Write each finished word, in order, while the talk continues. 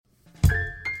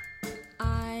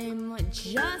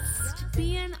Just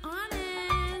Being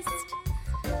Honest,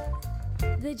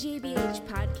 the JBH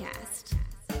podcast.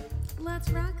 Let's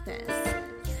rock this.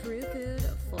 True food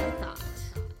for thought.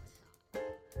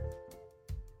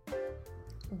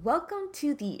 Welcome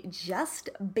to the Just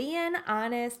Being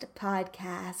Honest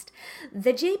podcast.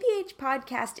 The JBH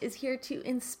podcast is here to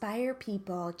inspire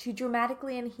people to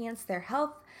dramatically enhance their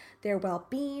health, their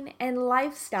well-being, and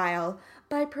lifestyle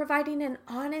by providing an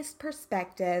honest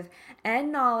perspective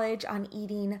and knowledge on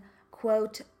eating,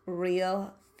 quote,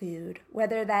 real food,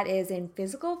 whether that is in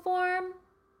physical form,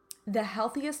 the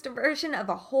healthiest version of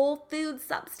a whole food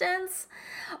substance,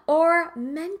 or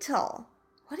mental.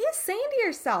 What are you saying to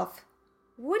yourself?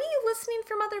 What are you listening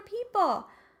from other people?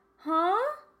 Huh?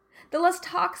 The less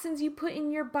toxins you put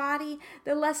in your body,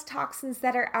 the less toxins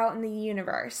that are out in the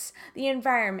universe, the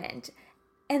environment,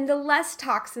 and the less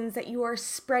toxins that you are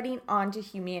spreading onto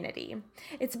humanity.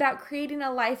 It's about creating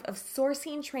a life of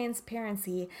sourcing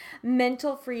transparency,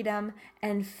 mental freedom,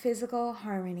 and physical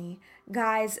harmony.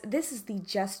 Guys, this is the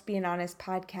Just Being Honest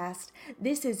podcast.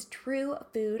 This is true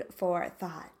food for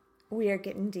thought. We are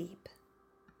getting deep.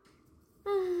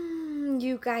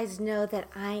 You guys know that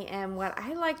I am what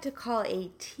I like to call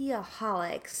a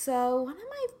teaholic. So one of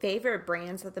my favorite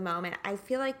brands at the moment, I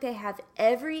feel like they have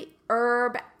every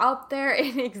herb out there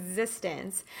in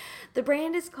existence. The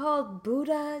brand is called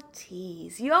Buddha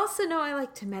Teas. You also know I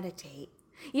like to meditate.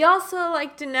 You also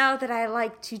like to know that I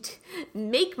like to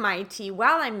make my tea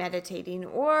while I'm meditating,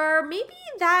 or maybe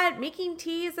that making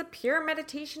tea is a pure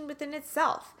meditation within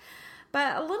itself.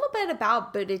 But a little bit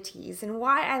about Buddha Teas and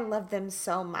why I love them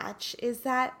so much is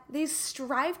that they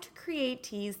strive to create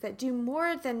teas that do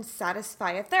more than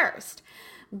satisfy a thirst.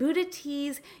 Buddha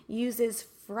Teas uses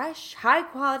fresh,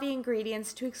 high-quality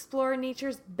ingredients to explore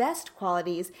nature's best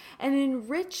qualities and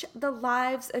enrich the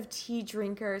lives of tea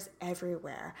drinkers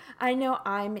everywhere. I know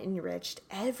I'm enriched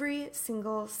every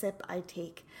single sip I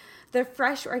take. The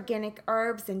fresh organic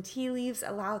herbs and tea leaves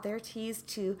allow their teas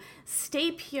to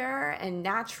stay pure and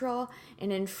natural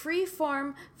and in free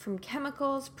form from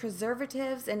chemicals,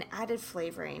 preservatives, and added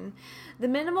flavoring. The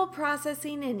minimal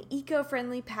processing and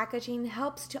eco-friendly packaging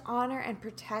helps to honor and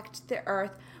protect the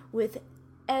earth with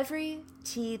every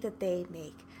tea that they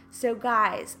make. So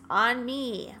guys, on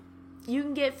me, you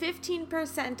can get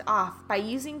 15% off by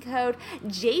using code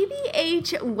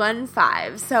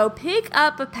JBH15. So pick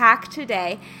up a pack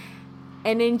today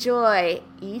and enjoy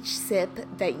each sip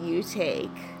that you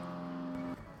take.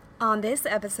 On this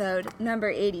episode, number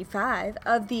 85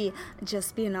 of the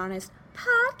Just Being Honest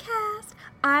podcast,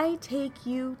 I take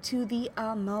you to the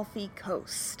Amalfi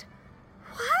Coast.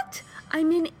 What?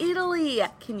 I'm in Italy.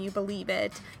 Can you believe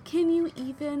it? Can you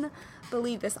even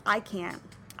believe this? I can't.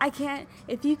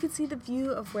 If you could see the view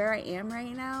of where I am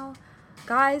right now,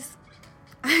 guys,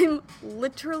 I'm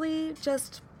literally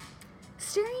just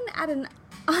staring at an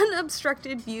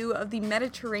unobstructed view of the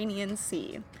Mediterranean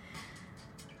Sea.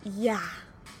 Yeah,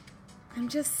 I'm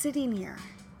just sitting here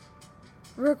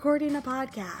recording a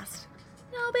podcast.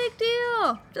 No big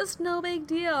deal. Just no big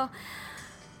deal.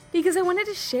 Because I wanted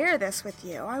to share this with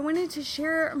you. I wanted to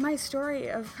share my story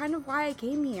of kind of why I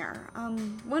came here.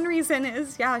 One reason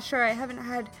is, I haven't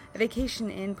had a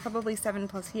vacation in probably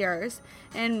 7+ years.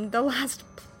 And the last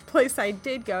place I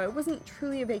did go, it wasn't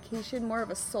truly a vacation, more of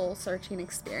a soul-searching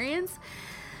experience.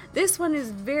 This one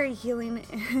is very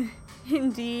healing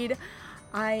indeed.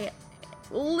 I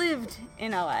lived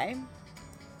in LA. I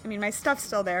mean, my stuff's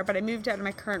still there, but I moved out of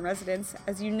my current residence.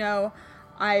 As you know,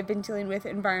 I've been dealing with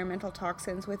environmental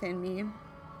toxins within me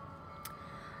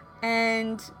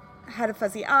and had a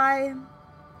fuzzy eye,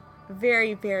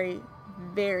 very, very,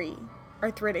 very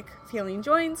arthritic feeling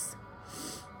joints,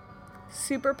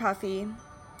 super puffy.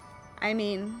 I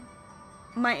mean,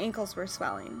 my ankles were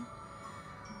swelling.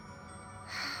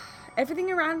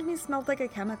 Everything around me smelled like a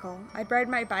chemical. I'd ride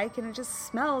my bike and it just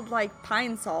smelled like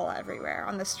pine sol everywhere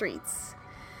on the streets.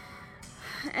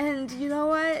 And you know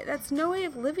what? That's no way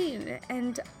of living.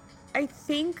 And I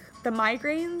think the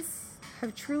migraines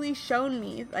have truly shown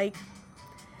me,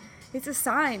 it's a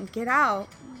sign. Get out.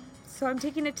 So I'm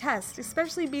taking a test,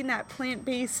 especially being that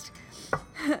plant-based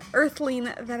earthling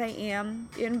that I am,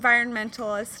 the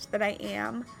environmentalist that I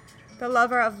am, the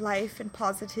lover of life and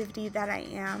positivity that I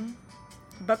am.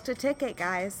 Booked a ticket,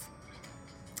 guys.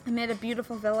 I'm at a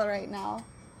beautiful villa right now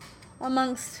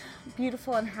amongst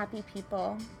beautiful and happy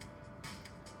people.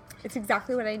 It's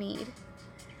exactly what I need.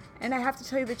 And I have to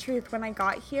tell you the truth, when I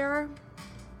got here,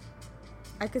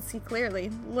 I could see clearly.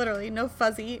 Literally, no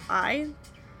fuzzy eye,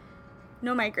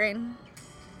 no migraine.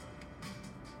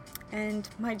 And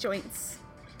my joints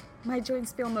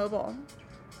feel mobile.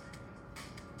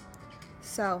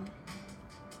 So,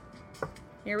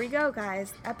 Here we go,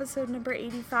 guys. Episode number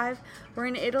 85. We're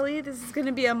in Italy. This is going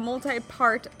to be a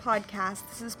multi-part podcast.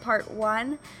 This is part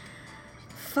 1.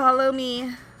 Follow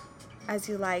me as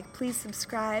you like. Please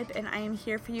subscribe, and I am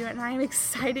here for you, and I am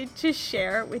excited to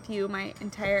share with you my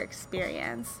entire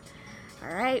experience.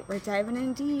 All right, we're diving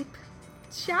in deep.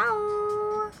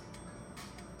 Ciao!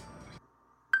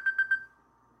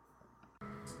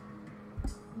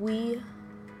 We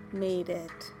made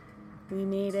it. We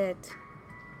made it.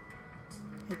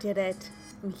 I did it.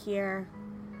 I'm here.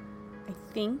 I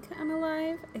think I'm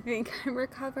alive. I think I'm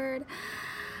recovered.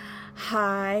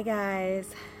 Hi,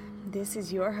 guys. This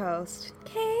is your host,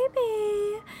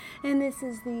 KB. And this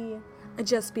is the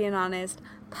Just Being Honest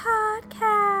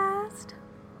podcast.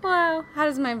 Wow, how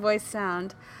does my voice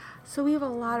sound? So we have a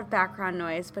lot of background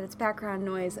noise, but it's background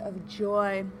noise of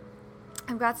joy.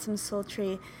 I've got some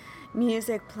sultry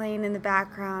music playing in the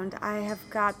background. I have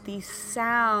got the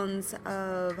sounds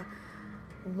of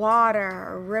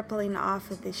water rippling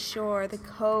off of the shore, the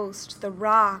coast, the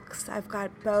rocks. I've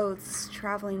got boats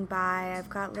traveling by. I've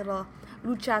got little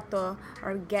lucato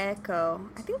or gecko.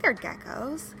 I think they're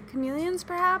geckos. Chameleons,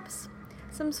 perhaps?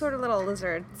 Some sort of little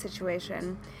lizard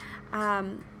situation.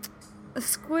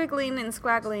 Squiggling and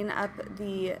squaggling up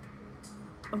the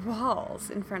walls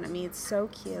in front of me. It's so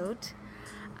cute.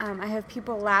 I have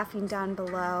people laughing down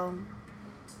below.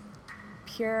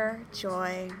 Pure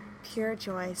joy. Pure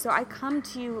joy. So I come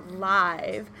to you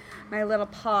live, my little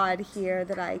pod here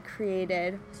that I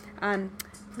created.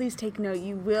 Please take note,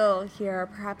 you will hear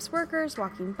perhaps workers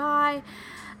walking by,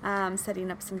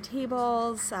 setting up some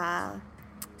tables,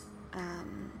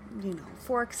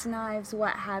 forks, knives,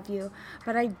 what have you.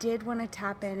 But I did want to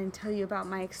tap in and tell you about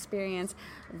my experience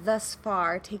thus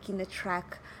far, taking the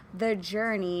trek, the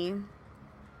journey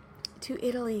to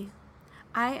Italy.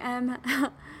 I am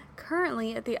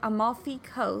currently at the Amalfi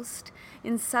Coast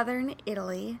in southern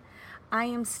Italy. I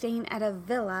am staying at a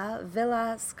Villa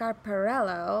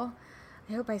Scarparello.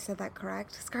 I hope I said that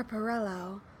correct.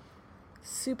 Scarparello.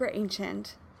 Super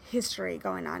ancient history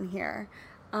going on here.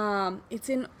 It's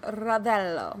in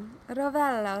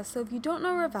Ravello. So if you don't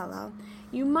know Ravello,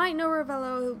 you might know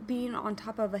Ravello being on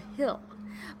top of a hill.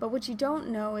 But what you don't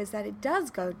know is that it does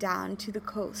go down to the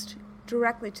coast,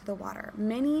 directly to the water.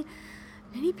 Many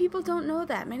people don't know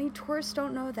that. Many tourists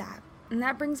don't know that. And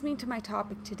that brings me to my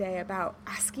topic today about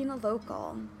asking a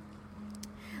local,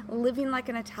 living like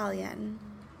an Italian,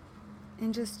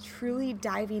 and just truly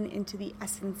diving into the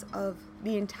essence of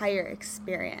the entire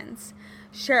experience.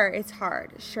 Sure, it's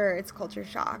hard. Sure, it's culture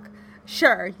shock.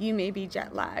 Sure, you may be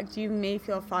jet lagged. You may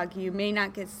feel foggy. You may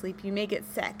not get sleep. You may get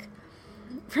sick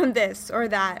from this or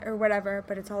that or whatever,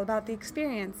 but it's all about the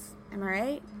experience. Am I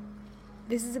right?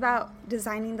 This is about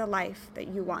designing the life that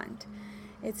you want.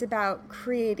 It's about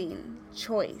creating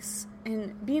choice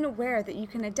and being aware that you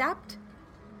can adapt.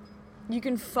 You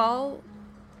can fall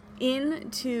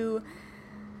into,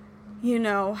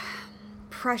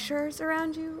 pressures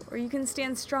around you, or you can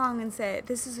stand strong and say,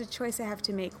 this is a choice I have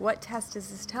to make. What test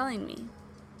is this telling me?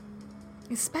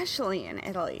 Especially in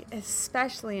Italy.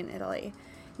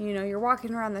 You're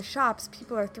walking around the shops,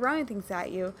 people are throwing things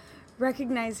at you,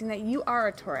 recognizing that you are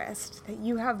a tourist, that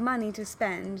you have money to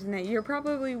spend, and that you're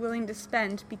probably willing to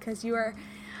spend because you are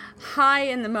high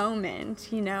in the moment.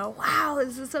 Wow,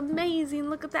 this is amazing.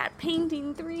 Look at that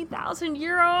painting, 3,000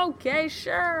 euro. Okay,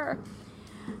 sure.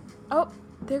 Oh,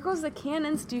 there goes the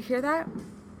cannons. Do you hear that?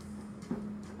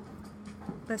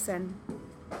 Listen.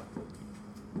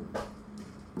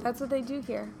 That's what they do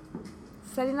here.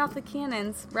 Setting off the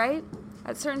cannons, right?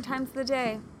 At certain times of the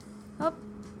day. Oh,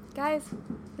 guys,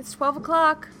 it's 12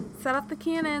 o'clock. Set off the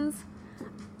cannons.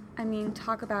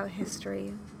 Talk about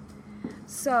history.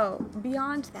 So,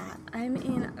 beyond that, I'm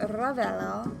in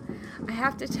Ravello. I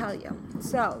have to tell you.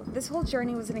 So, this whole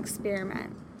journey was an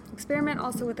experiment. Experiment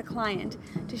also with a client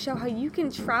to show how you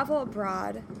can travel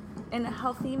abroad in a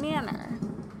healthy manner.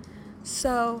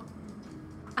 So,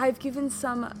 I've given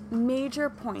some major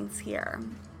points here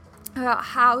about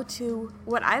how to,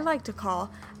 what I like to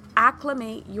call,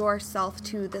 acclimate yourself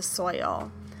to the soil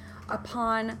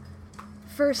upon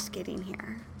first getting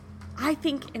here. I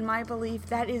think, in my belief,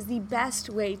 that is the best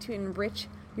way to enrich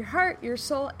your heart, your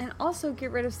soul, and also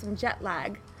get rid of some jet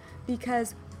lag.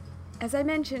 Because, as I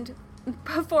mentioned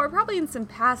before, probably in some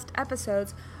past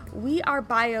episodes, we are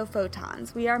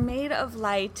biophotons. We are made of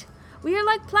light. We are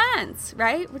like plants,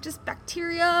 right? We're just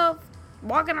bacteria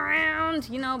walking around,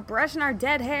 brushing our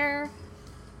dead hair.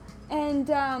 And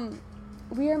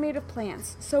we are made of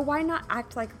plants. So why not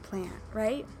act like a plant,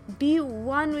 right? Be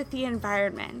one with the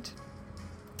environment.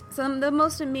 So the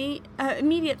most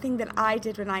immediate thing that I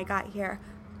did when I got here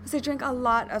was I drank a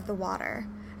lot of the water.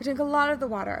 I drink a lot of the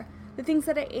water. The things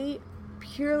that I ate,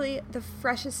 purely the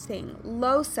freshest thing,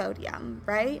 low sodium,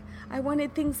 right? I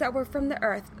wanted things that were from the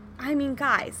earth. I mean,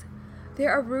 guys,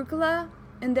 their arugula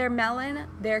and their melon,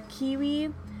 their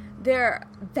kiwi, their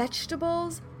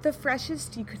vegetables, the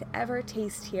freshest you could ever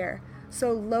taste here.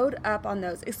 So load up on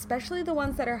those, especially the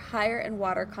ones that are higher in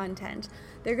water content.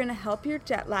 They're going to help your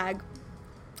jet lag.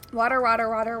 Water, water,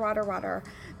 water, water, water.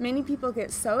 Many people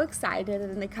get so excited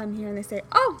and they come here and they say,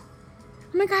 oh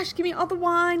my gosh, give me all the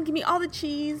wine, give me all the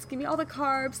cheese, give me all the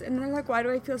carbs. And they're like, why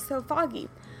do I feel so foggy?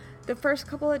 The first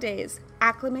couple of days,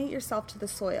 acclimate yourself to the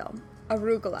soil.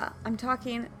 Arugula, I'm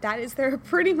talking, that is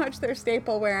pretty much their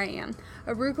staple where I am.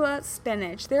 Arugula,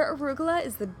 spinach. Their arugula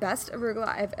is the best arugula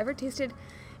I've ever tasted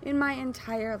in my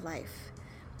entire life.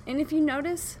 And if you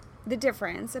notice the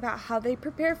difference about how they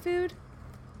prepare food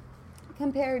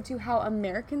compared to how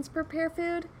Americans prepare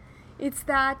food, it's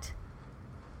that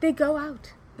they go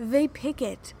out, they pick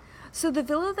it. So the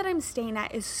villa that I'm staying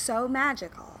at is so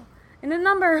magical in a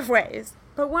number of ways.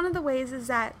 But one of the ways is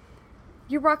that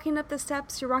you're walking up the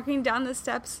steps, you're walking down the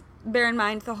steps. Bear in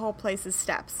mind, the whole place is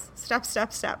steps. Steps,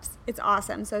 steps, steps. It's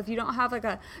awesome. So if you don't have like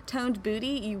a toned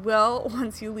booty, you will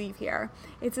once you leave here.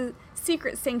 It's a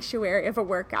secret sanctuary of a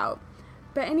workout.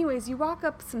 But anyways, you walk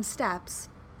up some steps,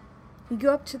 you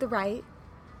go up to the right.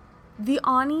 The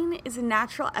awning is a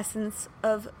natural essence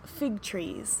of fig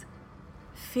trees.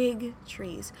 Fig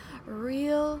trees.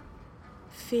 Real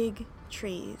fig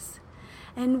trees.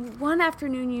 And one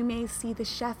afternoon you may see the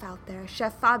chef out there,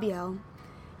 Chef Fabio.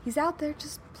 He's out there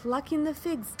just plucking the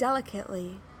figs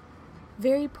delicately,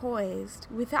 very poised,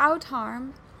 without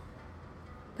harm,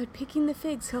 but picking the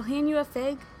figs. He'll hand you a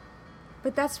fig,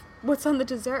 but that's what's on the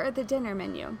dessert or the dinner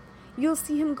menu. You'll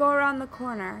see him go around the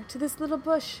corner to this little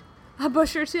bush, a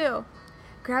bush or two,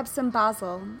 grab some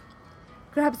basil,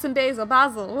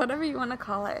 whatever you want to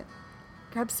call it.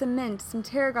 Grab some mint, some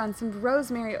tarragon, some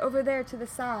rosemary over there to the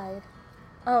side.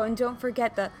 Oh, and don't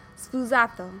forget the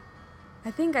sfusato. I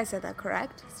think I said that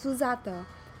correct. Sfusato,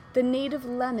 the native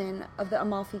lemon of the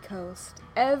Amalfi Coast.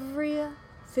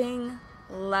 Everything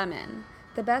lemon.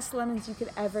 The best lemons you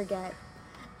could ever get.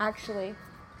 Actually,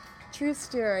 true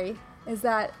story is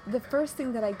that the first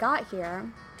thing that I got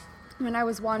here when I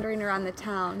was wandering around the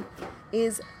town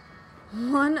is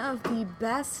one of the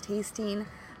best tasting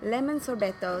lemon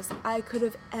sorbetos I could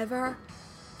have ever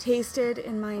tasted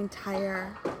in my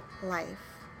entire life.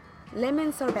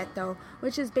 Lemon sorbetto,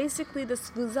 which is basically the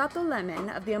sfusato lemon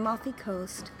of the Amalfi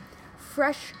Coast,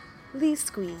 freshly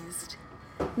squeezed,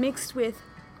 mixed with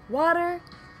water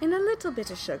and a little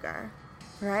bit of sugar,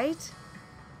 right?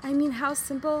 I mean, how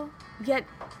simple, yet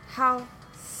how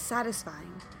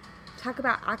satisfying. Talk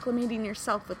about acclimating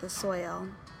yourself with the soil.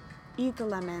 Eat the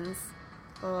lemons,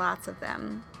 lots of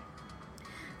them.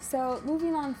 So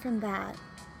moving on from that,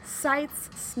 sights,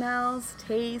 smells,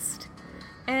 taste.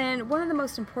 And one of the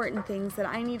most important things that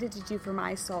I needed to do for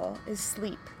my soul is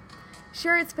sleep.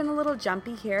 Sure, it's been a little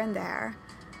jumpy here and there.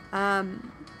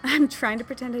 I'm trying to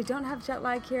pretend I don't have jet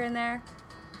lag here and there.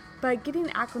 But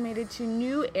getting acclimated to a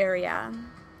new area,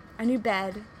 a new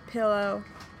bed, pillow,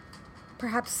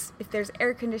 perhaps if there's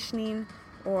air conditioning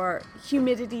or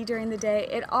humidity during the day,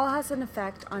 it all has an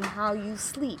effect on how you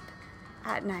sleep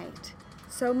at night.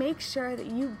 So make sure that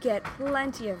you get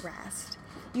plenty of rest.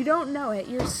 You don't know it.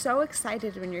 You're so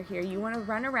excited when you're here. You want to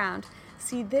run around,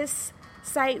 see this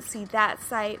site, see that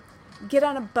site, get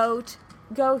on a boat,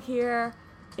 go here.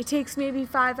 It takes maybe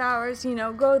 5 hours,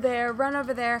 go there, run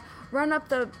over there, run up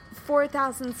the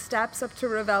 4,000 steps up to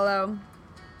Ravello.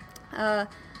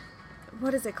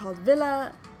 What is it called?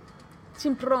 Villa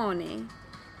Cimproni.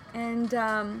 And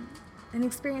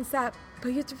experience that. But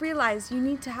you have to realize you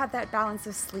need to have that balance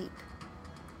of sleep.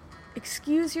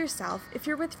 Excuse yourself. If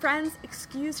you're with friends,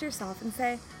 excuse yourself and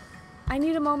say, I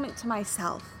need a moment to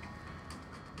myself.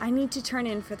 I need to turn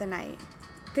in for the night.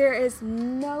 There is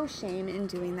no shame in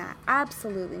doing that.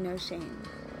 Absolutely no shame.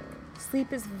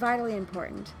 Sleep is vitally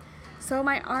important. So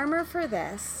my armor for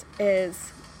this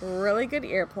is really good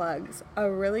earplugs, a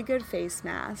really good face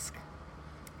mask,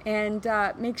 and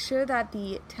make sure that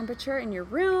the temperature in your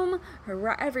room or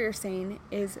wherever you're staying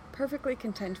is perfectly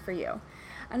content for you.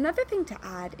 Another thing to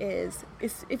add is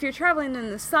if you're traveling in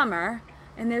the summer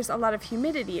and there's a lot of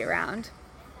humidity around,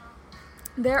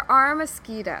 there are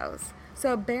mosquitoes.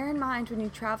 So bear in mind when you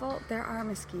travel, there are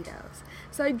mosquitoes.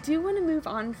 So I do want to move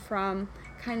on from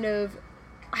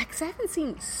because I haven't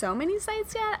seen so many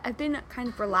sites yet. I've been kind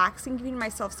of relaxing, giving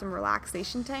myself some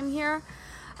relaxation time here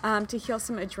to heal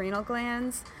some adrenal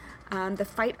glands, the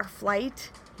fight or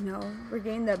flight,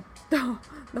 regain the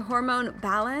hormone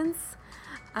balance.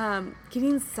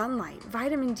 Getting sunlight.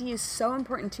 Vitamin D is so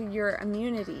important to your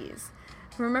immunities.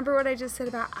 Remember what I just said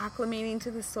about acclimating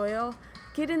to the soil?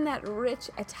 Get in that rich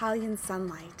Italian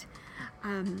sunlight.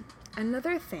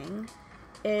 Another thing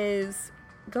is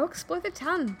go explore the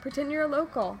town. Pretend you're a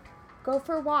local. Go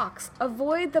for walks.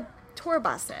 Avoid the tour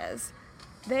buses.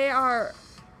 They are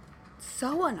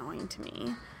so annoying to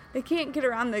me. They can't get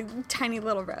around the tiny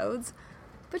little roads.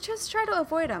 But just try to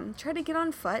avoid them. Try to get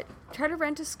on foot. Try to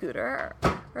rent a scooter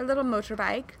or a little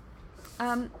motorbike.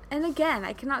 And again,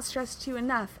 I cannot stress to you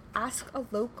enough, ask a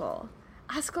local.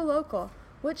 Ask a local.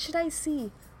 What should I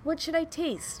see? What should I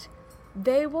taste?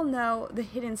 They will know the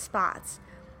hidden spots.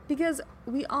 Because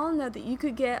we all know that you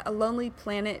could get a Lonely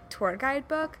Planet tour guide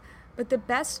book, but the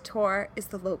best tour is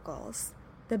the locals.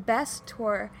 The best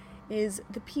tour is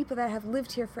the people that have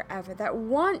lived here forever, that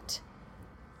want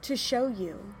to show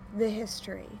you the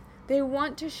history. They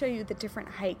want to show you the different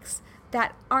hikes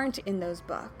that aren't in those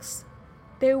books.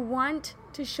 They want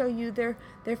to show you their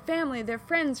family, their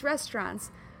friends,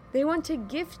 restaurants. They want to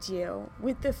gift you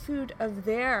with the food of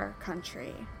their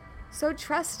country. So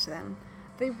trust them.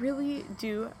 They really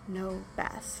do know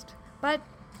best. But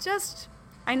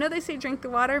I know they say drink the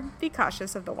water, be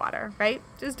cautious of the water, right?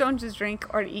 Don't drink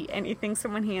or eat anything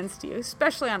someone hands to you,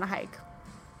 especially on a hike.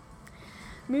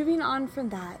 Moving on from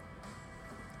that,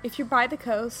 if you're by the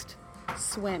coast,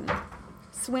 swim.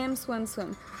 Swim, swim,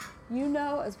 swim. You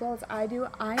know as well as I do,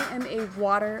 I am a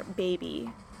water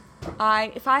baby.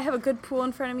 If I have a good pool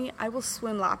in front of me, I will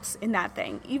swim laps in that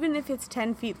thing. Even if it's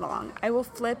 10 feet long, I will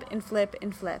flip and flip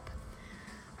and flip.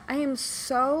 I am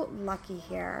so lucky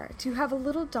here to have a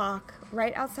little dock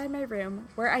right outside my room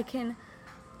where I can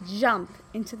jump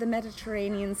into the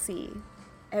Mediterranean Sea.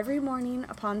 Every morning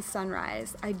upon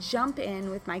sunrise, I jump in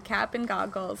with my cap and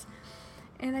goggles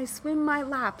and I swim my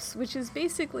laps, which is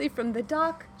basically from the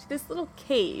dock to this little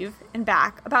cave and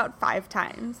back about 5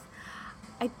 times.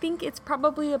 I think it's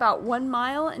probably about 1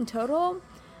 mile in total,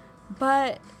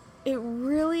 but it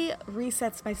really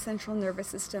resets my central nervous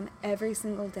system every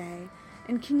single day.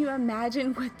 And can you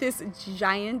imagine what this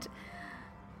giant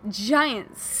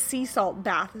sea salt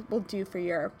bath will do for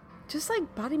your, just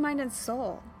like body, mind, and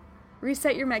soul?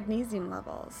 Reset your magnesium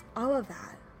levels, all of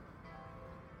that.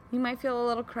 You might feel a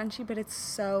little crunchy, but it's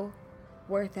so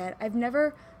worth it. I've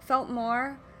never felt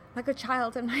more like a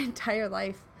child in my entire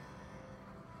life.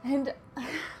 And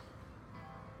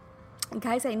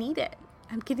guys, I need it.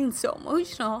 I'm getting so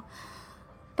emotional,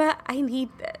 but I need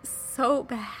this so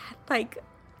bad.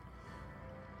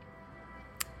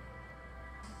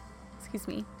 Excuse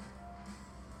me.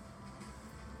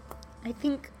 I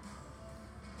think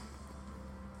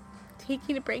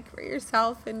taking a break for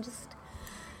yourself and just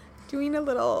doing a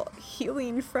little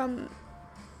healing from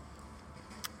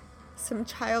some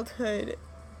childhood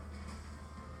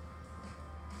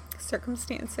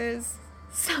circumstances,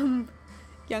 some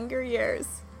younger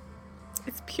years,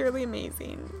 it's purely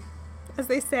amazing. As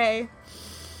they say,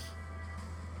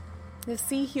 the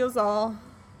sea heals all,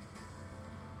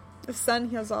 the sun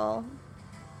heals all,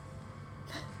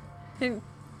 and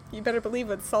you better believe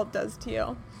what salt does to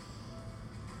you.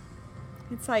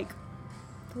 It's like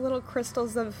the little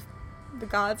crystals of the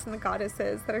gods and the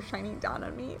goddesses that are shining down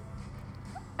on me.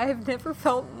 I have never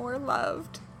felt more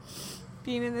loved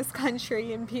being in this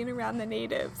country and being around the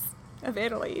natives of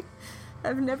Italy.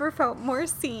 I've never felt more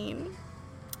seen.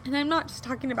 And I'm not just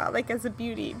talking about like as a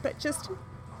beauty, but just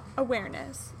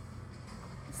awareness.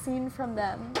 Seen from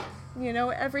them,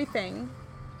 everything.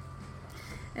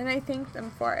 And I thank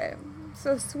them for it.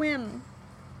 So swim,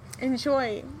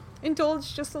 enjoy,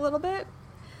 indulge just a little bit,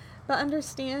 but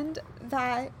understand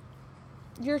that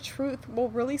your truth will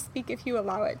really speak if you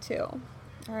allow it to. All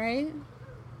right?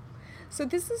 So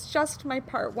this is just my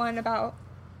part 1 about,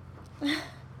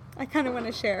 I kind of want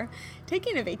to share,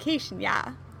 taking a vacation,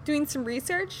 doing some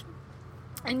research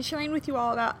and sharing with you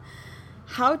all about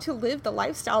how to live the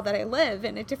lifestyle that I live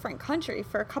in a different country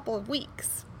for a couple of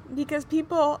weeks. Because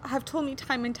people have told me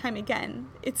time and time again,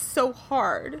 it's so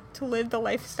hard to live the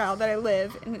lifestyle that I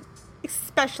live in,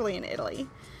 especially in Italy.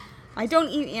 I don't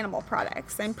eat animal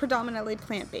products. I'm predominantly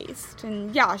plant-based.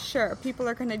 And sure, people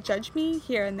are going to judge me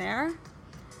here and there.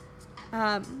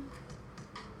 But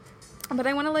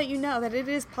I want to let you know that it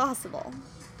is possible.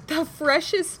 The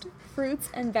freshest fruits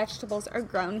and vegetables are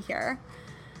grown here.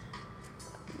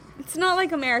 It's not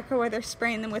like America where they're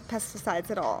spraying them with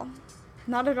pesticides at all.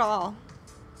 Not at all.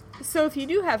 So if you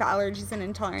do have allergies and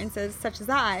intolerances, such as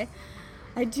I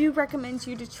do recommend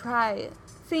you to try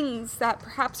things that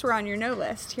perhaps were on your no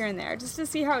list here and there, just to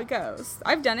see how it goes.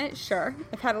 I've done it, sure.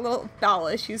 I've had a little bowel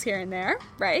issues here and there,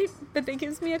 right? But that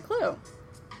gives me a clue.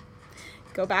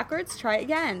 Go backwards, try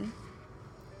again.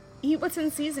 Eat what's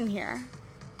in season here.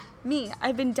 Me,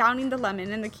 I've been downing the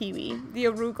lemon and the kiwi, the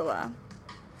arugula.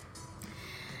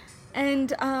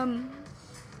 And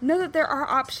know that there are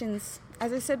options.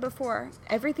 As I said before,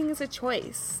 everything is a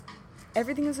choice.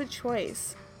 Everything is a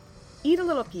choice. Eat a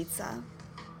little pizza,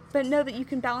 but know that you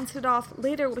can balance it off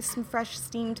later with some fresh is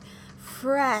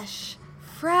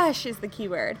the key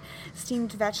word,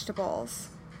 steamed vegetables.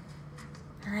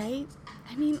 All right?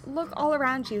 I mean, look all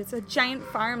around you. It's a giant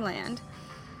farmland.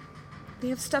 They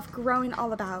have stuff growing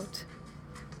all about.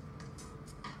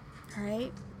 All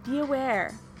right? Be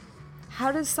aware.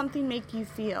 How does something make you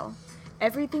feel?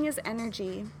 Everything is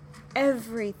energy.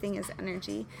 Everything is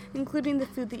energy, including the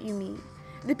food that you meet.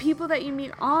 The people that you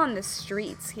meet on the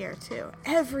streets here, too.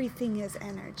 Everything is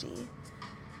energy.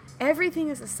 Everything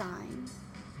is a sign.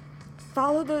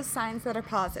 Follow those signs that are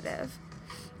positive.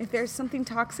 If there's something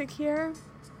toxic here,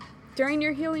 during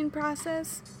your healing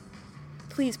process,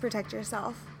 please protect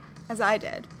yourself, as I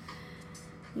did.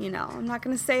 I'm not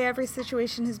going to say every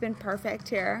situation has been perfect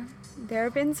here. There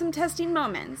have been some testing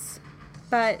moments,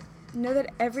 but know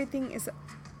that everything is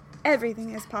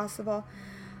possible.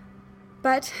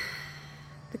 But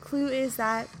the clue is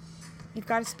that you've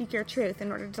got to speak your truth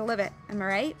in order to live it. Am I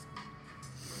right?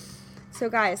 So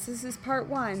guys, this is part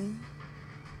 1.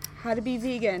 How to be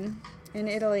vegan in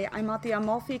Italy. I'm at the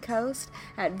Amalfi Coast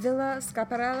at Villa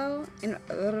Scaparello in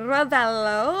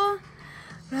Ravello.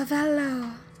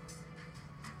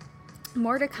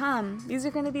 More to come. These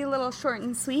are going to be a little short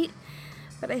and sweet,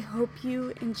 but I hope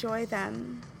you enjoy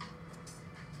them.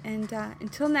 And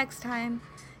until next time,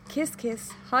 kiss,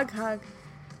 kiss, hug, hug,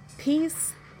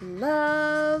 peace,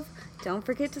 love. Don't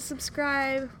forget to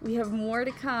subscribe. We have more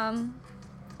to come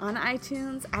on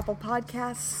iTunes, Apple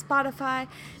Podcasts, Spotify,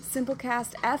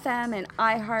 Simplecast FM, and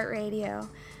iHeartRadio.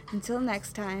 Until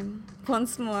next time,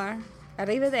 once more,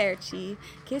 arrivederci,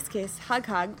 kiss, kiss, hug,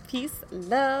 hug, peace,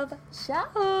 love,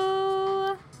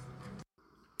 ciao.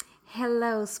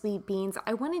 Hello, sweet beans.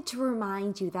 I wanted to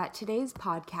remind you that today's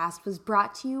podcast was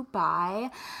brought to you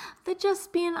by the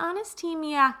Just Being Honest team.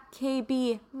 Yeah,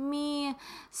 KB, me.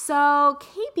 So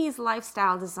KB's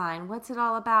lifestyle design, what's it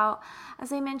all about?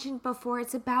 As I mentioned before,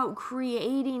 it's about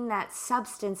creating that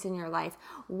substance in your life.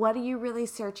 What are you really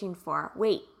searching for?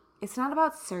 Wait, it's not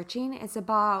about searching. It's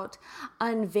about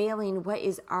unveiling what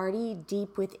is already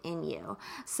deep within you.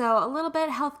 So a little bit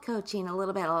health coaching, a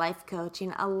little bit life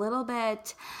coaching, a little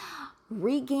bit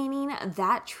regaining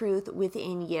that truth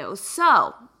within you.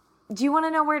 So, do you want to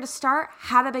know where to start?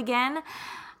 How to begin?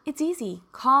 It's easy.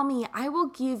 Call me. I will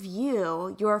give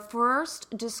you your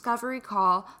first discovery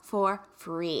call for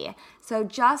free. So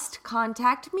just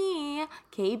contact me,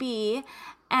 KB,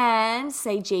 and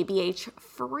say JBH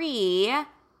free,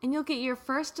 and you'll get your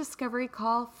first discovery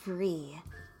call free.